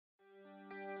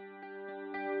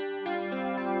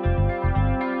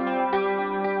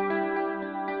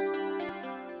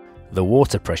The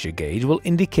water pressure gauge will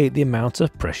indicate the amount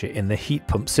of pressure in the heat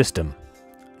pump system.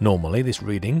 Normally this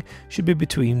reading should be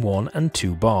between 1 and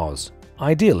 2 bars,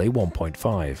 ideally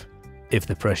 1.5. If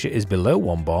the pressure is below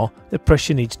 1 bar, the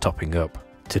pressure needs topping up.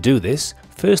 To do this,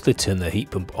 firstly turn the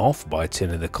heat pump off by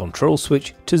turning the control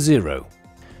switch to 0.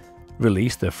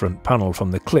 Release the front panel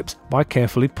from the clips by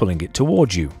carefully pulling it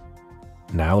towards you.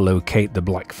 Now locate the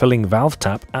black filling valve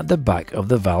tap at the back of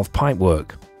the valve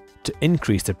pipework. To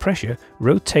increase the pressure,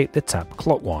 rotate the tap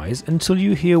clockwise until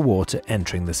you hear water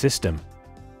entering the system.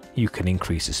 You can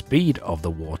increase the speed of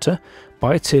the water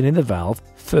by turning the valve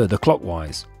further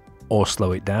clockwise, or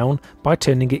slow it down by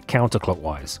turning it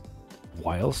counterclockwise.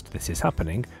 Whilst this is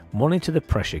happening, monitor the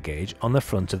pressure gauge on the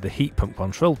front of the heat pump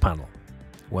control panel.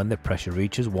 When the pressure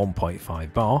reaches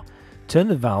 1.5 bar, turn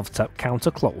the valve tap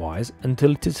counterclockwise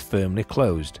until it is firmly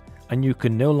closed and you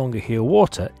can no longer hear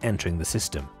water entering the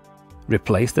system.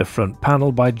 Replace the front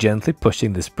panel by gently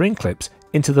pushing the spring clips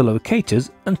into the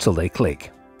locators until they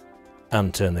click.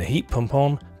 And turn the heat pump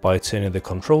on by turning the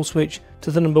control switch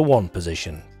to the number 1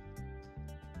 position.